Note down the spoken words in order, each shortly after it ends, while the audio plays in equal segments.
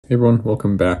Hey everyone,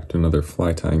 welcome back to another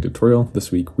fly tying tutorial. This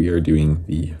week we are doing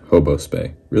the hobo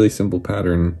spey. Really simple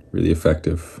pattern, really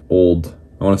effective, old,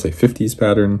 I want to say 50s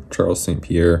pattern, Charles St.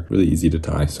 Pierre, really easy to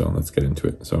tie, so let's get into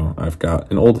it. So I've got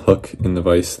an old hook in the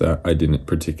vise that I didn't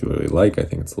particularly like. I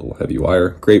think it's a little heavy wire.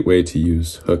 Great way to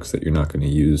use hooks that you're not going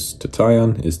to use to tie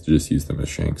on is to just use them as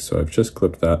shanks. So I've just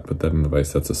clipped that, put that in the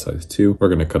vise. That's a size 2. We're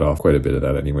going to cut off quite a bit of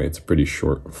that anyway. It's a pretty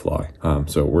short fly.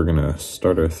 So we're going to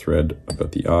start our thread up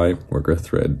at the eye, work our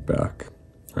thread back.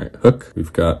 All right, hook.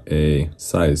 We've got a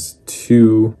size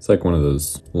 2. It's like one of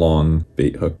those long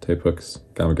bait hook type hooks,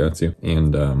 Gamakatsu.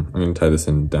 And I'm going to tie this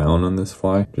in down on this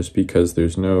fly just because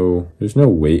there's no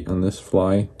weight on this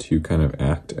fly to kind of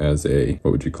act as a,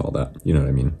 what would you call that? You know what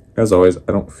I mean? As always,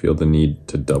 I don't feel the need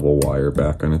to double wire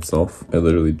back on itself. I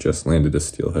literally just landed a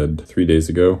steelhead 3 days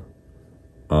ago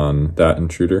on that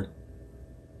intruder,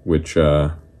 which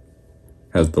has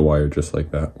the wire just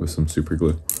like that with some super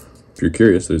glue. If you're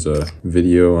curious, there's a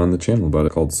video on the channel about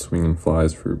it called Swinging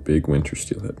Flies for Big Winter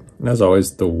Steelhead. And as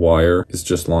always, the wire is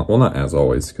just long. Well, not as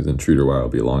always, because intruder wire will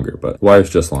be longer, but the wire is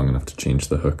just long enough to change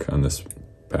the hook on this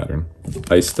pattern.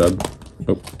 Ice stub.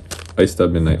 Oh, ice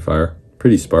stub Midnight Fire.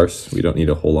 Pretty sparse. We don't need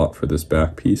a whole lot for this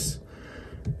back piece.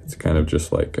 It's kind of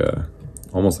just like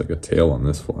almost like a tail on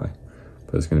this fly,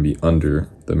 but it's going to be under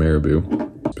the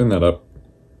marabou. Spin that up.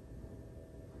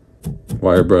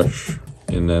 Wire brush.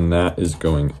 And then that is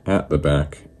going at the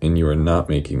back, and you are not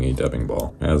making a dubbing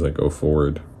ball as I go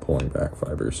forward, pulling back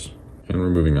fibers. And we're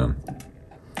moving on.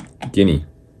 Guinea.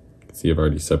 You can see I've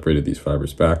already separated these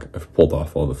fibers back. I've pulled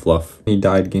off all the fluff. Any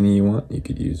dyed guinea you want, you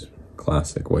could use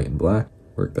classic white and black.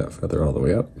 Work that feather all the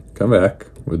way up. Come back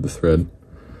with the thread.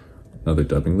 Another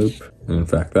dubbing loop. And in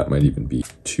fact, that might even be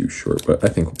too short, but I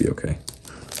think we'll be okay.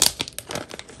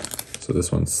 So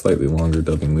this one's slightly longer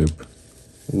dubbing loop.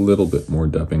 A little bit more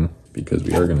dubbing, because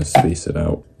we are going to space it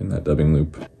out in that dubbing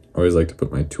loop. I always like to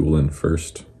put my tool in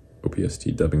first,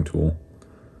 OPST dubbing tool.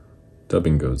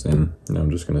 Dubbing goes in. Now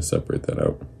I'm just going to separate that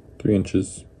out. 3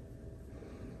 inches.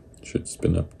 Should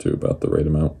spin up to about the right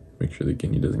amount. Make sure the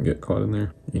guinea doesn't get caught in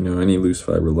there. You know, any loose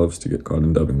fiber loves to get caught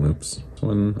in dubbing loops. This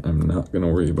one I'm not going to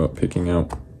worry about picking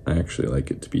out. I actually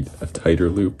like it to be a tighter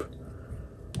loop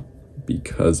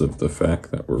because of the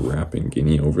fact that we're wrapping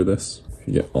guinea over this. If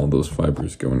you get all those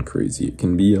fibers going crazy, it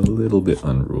can be a little bit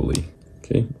unruly.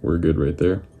 Okay, we're good right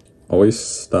there. Always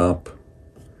stop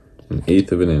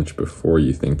 1/8 of an inch before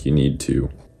you think you need to,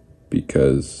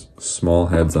 because small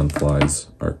heads on flies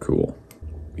are cool.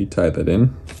 We tie that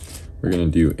in. We're gonna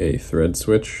do a thread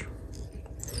switch.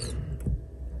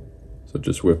 So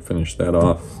just whip finish that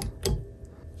off.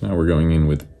 Now we're going in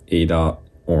with A-dot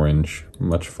orange,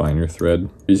 much finer thread.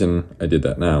 The reason I did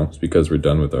that now is because we're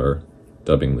done with our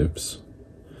dubbing loops.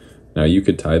 Now you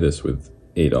could tie this with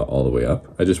A-dot all the way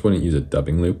up. I just wouldn't use a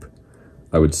dubbing loop.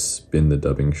 I would spin the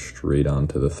dubbing straight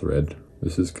onto the thread.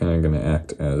 This is kind of going to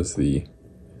act as the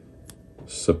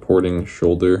supporting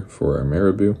shoulder for our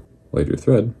marabou. Lighter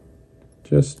thread.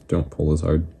 Just don't pull as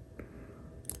hard.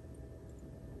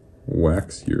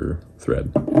 Wax your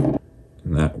thread.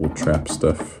 And that will trap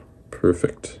stuff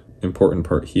perfect. Important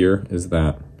part here is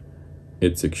that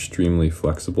it's extremely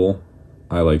flexible.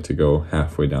 I like to go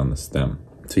halfway down the stem.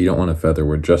 So you don't want a feather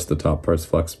where just the top part's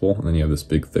flexible and then you have this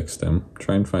big thick stem.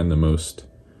 Try and find the most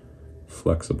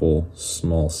flexible,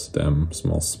 small stem,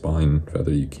 small spine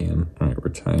feather you can. All right, we're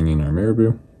tying in our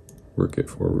marabou. Work it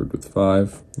forward with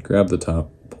 5. Grab the top,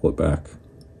 pull it back.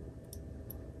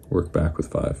 Work back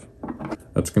with 5.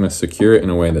 That's going to secure it in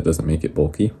a way that doesn't make it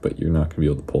bulky, but you're not going to be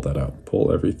able to pull that out. Pull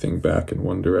everything back in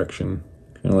one direction.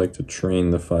 Kind of like to train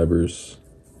the fibers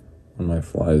on my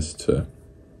flies to,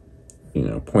 you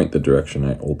know, point the direction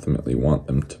I ultimately want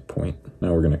them to point.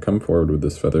 Now we're going to come forward with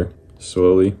this feather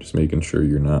slowly, just making sure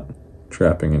you're not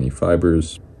trapping any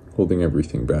fibers, holding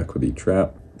everything back with each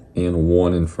trap, and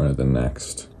one in front of the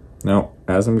next. Now,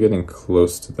 as I'm getting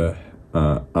close to the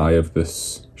eye of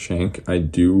this shank, I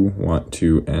do want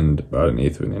to end about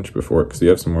 1/8 of an inch before it, because you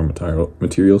have some more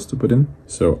materials to put in.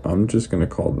 So I'm just going to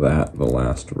call that the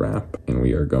last wrap, and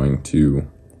we are going to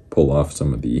pull off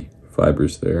some of the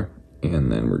fibers there,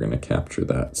 and then we're going to capture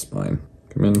that spine.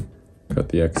 Come in, cut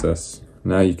the excess.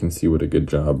 Now you can see what a good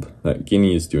job that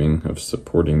guinea is doing of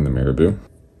supporting the marabou.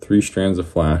 3 strands of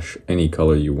flash, any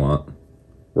color you want.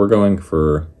 We're going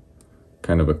for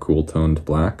kind of a cool toned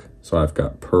black. So I've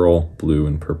got pearl, blue,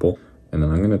 and purple. And then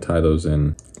I'm going to tie those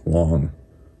in long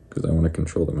because I want to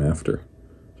control them after.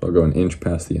 So I'll go 1 inch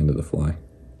past the end of the fly.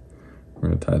 We're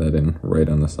going to tie that in right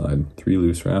on the side. 3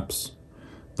 loose wraps.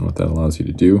 And what that allows you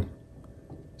to do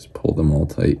is pull them all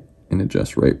tight and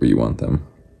adjust right where you want them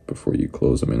before you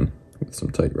close them in with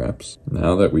some tight wraps.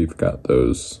 Now that we've got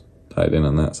those tied in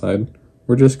on that side.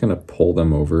 We're just gonna pull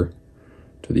them over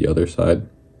to the other side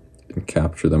and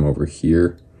capture them over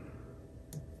here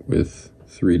with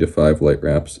 3 to 5 light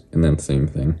wraps, and then same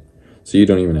thing. So you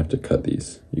don't even have to cut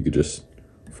these. You could just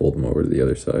fold them over to the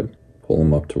other side, pull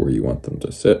them up to where you want them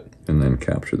to sit, and then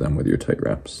capture them with your tight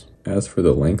wraps. As for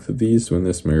the length of these, when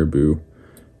this marabou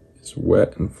is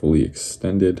wet and fully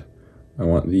extended, I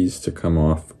want these to come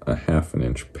off a 1/2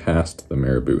 inch past the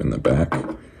marabou in the back,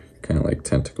 kind of like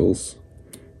tentacles.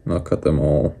 And I'll cut them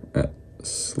all at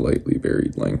slightly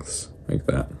varied lengths, like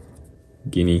that.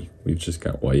 Guinea, we've just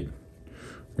got white.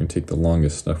 We're gonna take the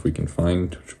longest stuff we can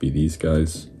find, which would be these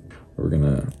guys. We're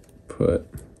gonna put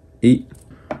 8.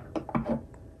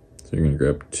 So you're gonna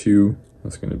grab 2.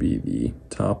 That's gonna be the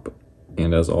top.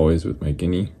 And as always with my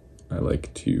guinea, I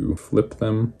like to flip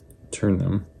them, turn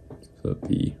them, so that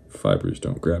the fibers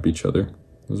don't grab each other.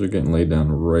 Those are getting laid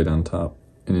down right on top.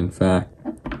 And in fact,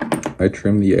 I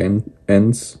trim the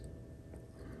ends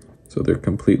so they're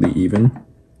completely even.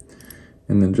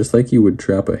 And then just like you would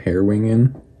trap a hair wing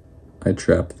in, I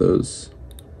trap those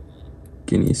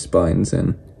guinea spines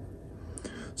in.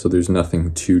 So there's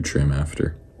nothing to trim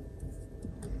after,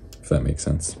 if that makes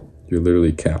sense. You're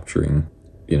literally capturing,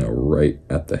 you know, right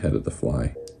at the head of the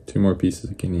fly. 2 more pieces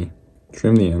of guinea.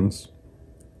 Trim the ends,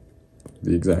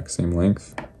 the exact same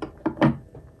length.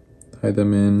 Tie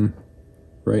them in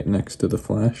right next to the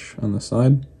flash on the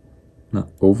side. Not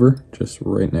over, just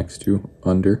right next to,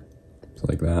 under. So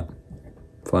like that.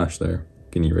 Flash there,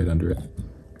 guinea right under it.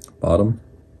 Bottom,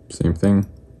 same thing.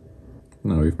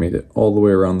 Now we've made it all the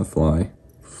way around the fly.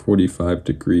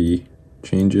 45-degree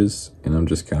changes, and I'm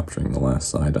just capturing the last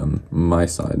side on my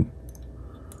side.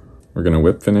 We're gonna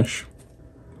whip finish.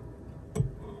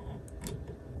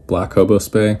 Black hobo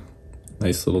spey,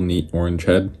 nice little neat orange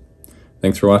head.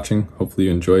 Thanks for watching, hopefully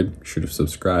you enjoyed. Be sure to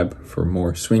subscribe for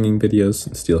more swinging videos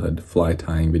and steelhead fly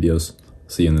tying videos.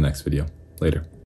 See you in the next video. Later.